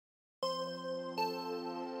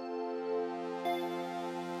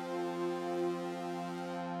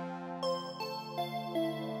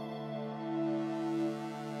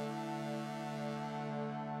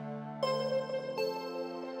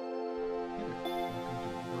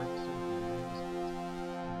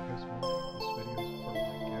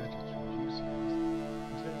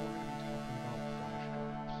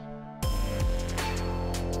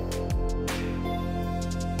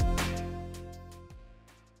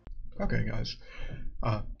Okay, guys.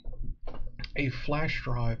 Uh, a flash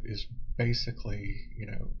drive is basically,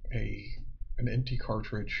 an empty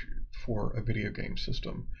cartridge for a video game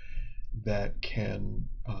system that can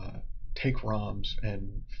take ROMs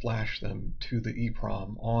and flash them to the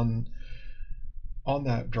EEPROM on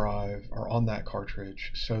that drive or on that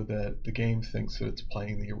cartridge, so that the game thinks that it's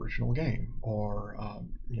playing the original game or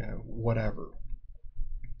whatever.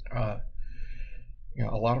 Uh,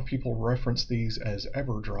 a lot of people reference these as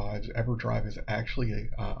Everdrives. Everdrive is actually,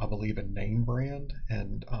 I believe, a name brand,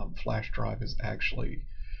 and flash drive is actually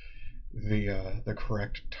the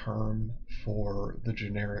correct term for the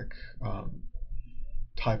generic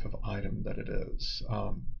type of item that it is.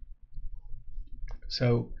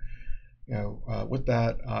 With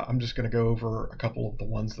that, I'm just going to go over a couple of the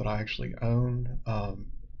ones that I actually own.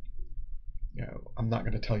 I'm not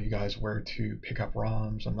going to tell you guys where to pick up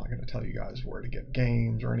ROMs. I'm not going to tell you guys where to get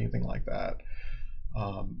games or anything like that.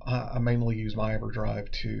 I mainly use my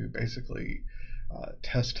Everdrive to basically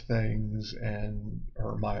test things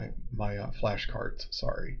or my flash cards.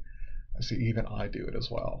 Sorry, I see even I do it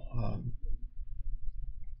as well.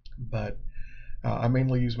 But I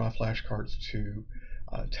mainly use my flash cards to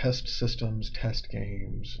test systems, test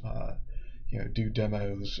games, do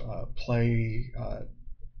demos, play,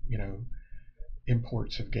 you know,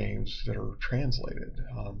 imports of games that are translated.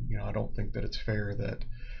 I don't think that it's fair that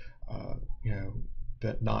uh, you know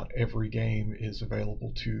that not every game is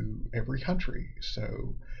available to every country.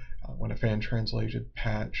 So when a fan translated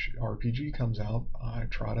patch RPG comes out, I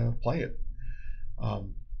try to play it.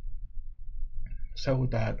 Um, so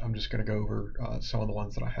with that, I'm just going to go over some of the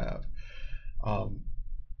ones that I have. Um,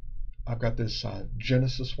 I've got this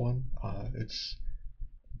Genesis one. It's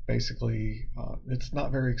basically it's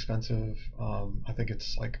not very expensive. I think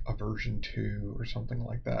it's like a version 2 or something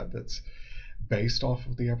like that that's based off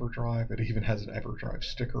of the Everdrive. It even has an Everdrive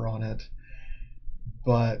sticker on it,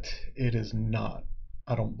 but it is not.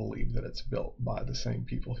 I don't believe that it's built by the same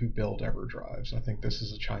people who build Everdrives. I think this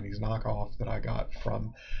is a Chinese knockoff that I got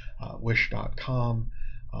from Wish.com.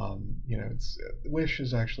 Wish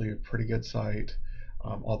is actually a pretty good site,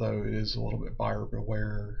 although it is a little bit buyer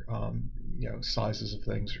beware. Sizes of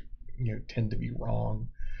things tend to be wrong,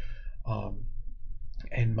 um,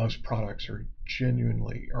 and most products are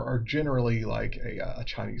generally like a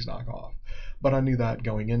Chinese knockoff. But I knew that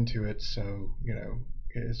going into it, so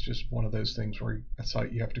it's just one of those things where a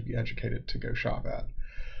site you have to be educated to go shop at.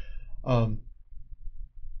 Um,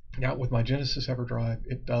 Now with my Genesis EverDrive,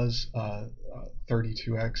 it does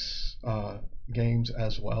 32x games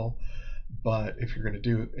as well. But if you're going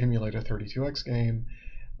to emulate a 32x game,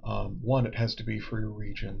 one, it has to be for your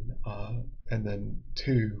region, and then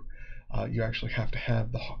two, you actually have to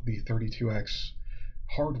have the 32x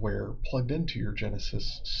hardware plugged into your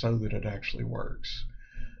Genesis so that it actually works.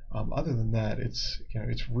 Other than that, it's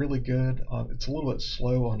really good. It's a little bit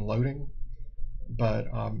slow on loading, but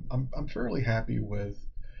I'm fairly happy with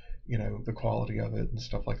the quality of it and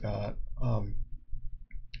stuff like that. Let's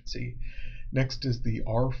see. Next is the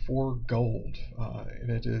R4 Gold, and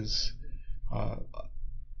it is.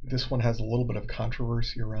 This one has a little bit of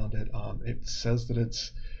controversy around it. It says that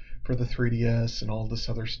it's for the 3DS and all this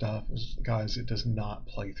other stuff. Guys, it does not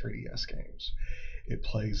play 3DS games. It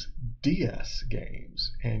plays DS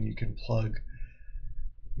games, and you can plug,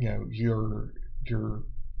 your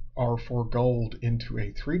R4 Gold into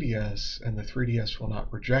a 3DS, and the 3DS will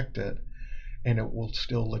not reject it, and it will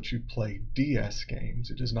still let you play DS games.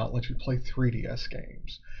 It does not let you play 3DS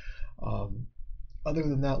games. Other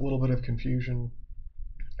than that little bit of confusion,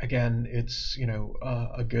 again, it's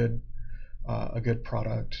a good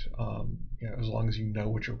product. As long as you know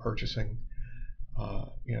what you're purchasing.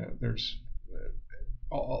 There's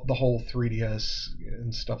the whole 3DS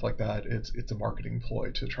and stuff like that. It's a marketing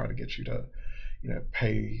ploy to try to get you to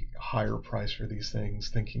pay a higher price for these things,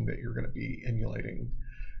 thinking that you're going to be emulating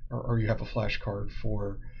or you have a flash card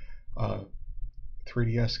for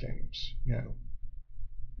 3DS games.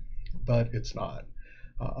 But it's not.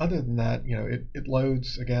 Other than that, it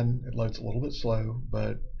loads again. It loads a little bit slow,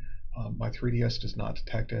 but my 3DS does not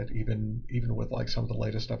detect it, even with like some of the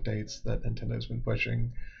latest updates that Nintendo's been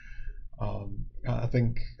pushing. I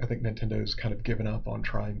think Nintendo's kind of given up on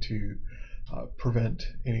trying to prevent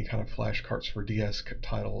any kind of flash carts for DS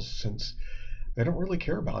titles, since they don't really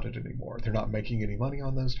care about it anymore. They're not making any money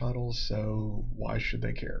on those titles, so why should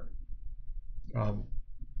they care? The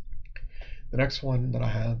next one that I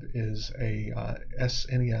have is a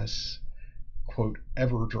SNES quote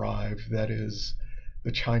EverDrive that is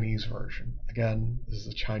the Chinese version. Again, this is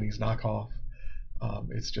a Chinese knockoff.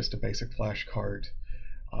 It's just a basic flash cart.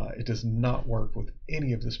 It does not work with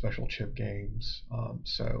any of the special chip games,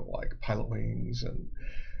 so like Pilot Wings and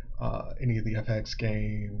any of the FX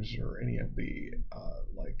games or any of the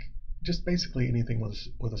like just basically anything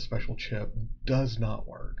with a special chip does not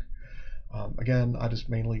work. Again, I just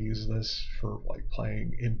mainly use this for like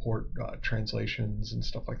playing import translations and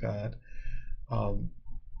stuff like that. Um,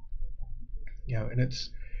 and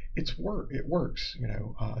it works.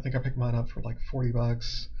 I think I picked mine up for like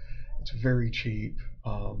 $40. It's very cheap.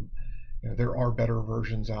 There are better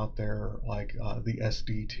versions out there, like the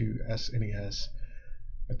SD2 SNES,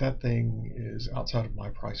 but that thing is outside of my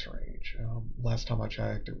price range. Last time I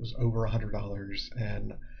checked, it was over $100,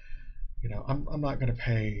 and I'm not going to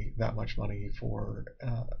pay that much money for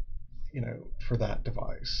that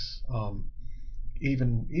device.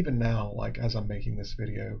 Even now, like as I'm making this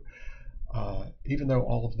video, even though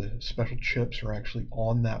all of the special chips are actually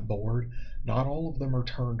on that board, not all of them are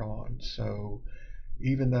turned on. So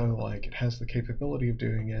even though like it has the capability of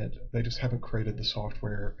doing it, they just haven't created the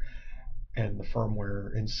software and the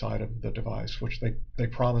firmware inside of the device, which they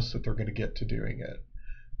promise that they're going to get to doing it.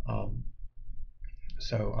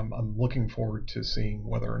 So I'm looking forward to seeing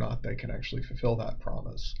whether or not they can actually fulfill that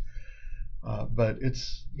promise. But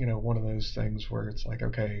it's one of those things where it's like,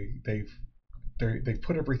 okay, they've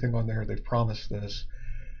put everything on there, they've promised this,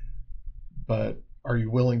 but are you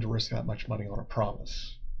willing to risk that much money on a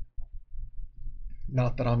promise?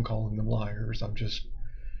 Not that I'm calling them liars. I'm just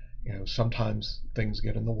sometimes things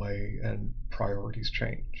get in the way and priorities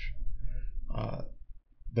change.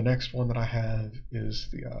 The next one that I have is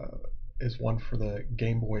one for the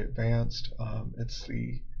Game Boy Advanced. It's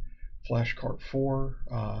the Flash Cart 4.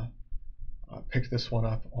 I picked this one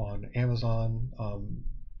up on Amazon,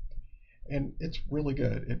 and it's really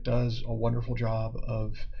good. It does a wonderful job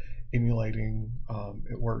of emulating.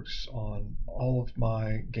 It works on all of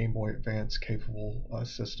my Game Boy Advance capable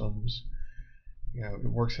systems.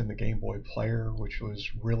 It works in the Game Boy Player, which was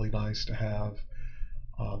really nice to have.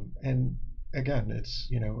 And again, it's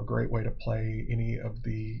a great way to play any of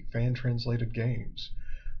the fan translated games.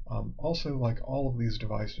 Also, like all of these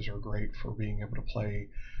devices are great for being able to play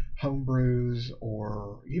homebrews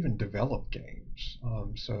or even develop games.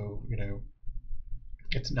 So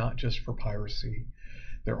it's not just for piracy.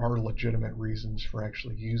 There are legitimate reasons for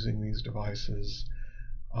actually using these devices.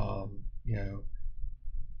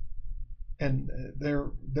 And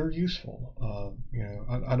they're useful.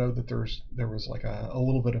 I know that there was like a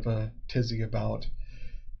little bit of a tizzy about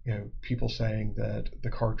people saying that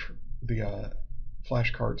the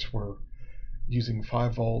flash carts were using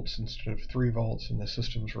 5 volts instead of 3 volts, and the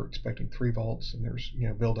systems were expecting 3 volts, and there's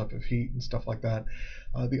buildup of heat and stuff like that.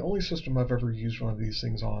 The only system I've ever used one of these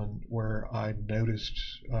things on where I noticed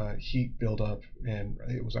heat buildup and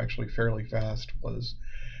it was actually fairly fast was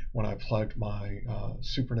when I plugged my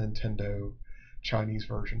Super Nintendo Chinese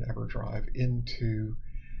version Everdrive into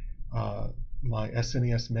my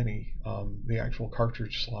SNES Mini. The actual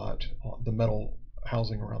cartridge slot, the metal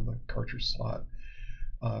housing around the cartridge slot,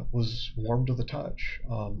 was warm to the touch,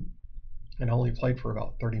 and only played for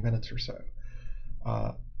about 30 minutes or so.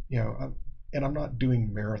 And I'm not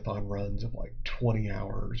doing marathon runs of like 20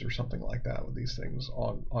 hours or something like that with these things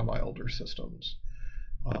on my older systems.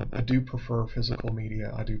 I do prefer physical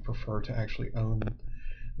media. I do prefer to actually own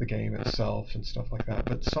the game itself and stuff like that.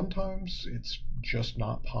 But sometimes it's just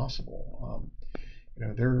not possible.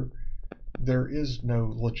 There is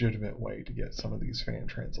no legitimate way to get some of these fan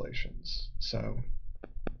translations. So,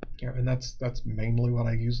 and that's mainly what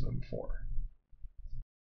I use them for.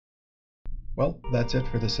 Well, that's it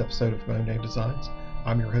for this episode of Mondane Designs.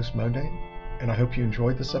 I'm your host, Mondane, and I hope you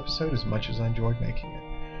enjoyed this episode as much as I enjoyed making it.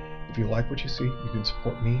 If you like what you see, you can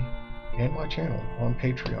support me and my channel on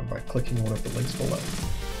Patreon by clicking one of the links below.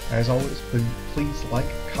 As always, please like,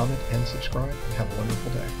 comment, and subscribe, and have a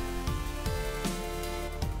wonderful day.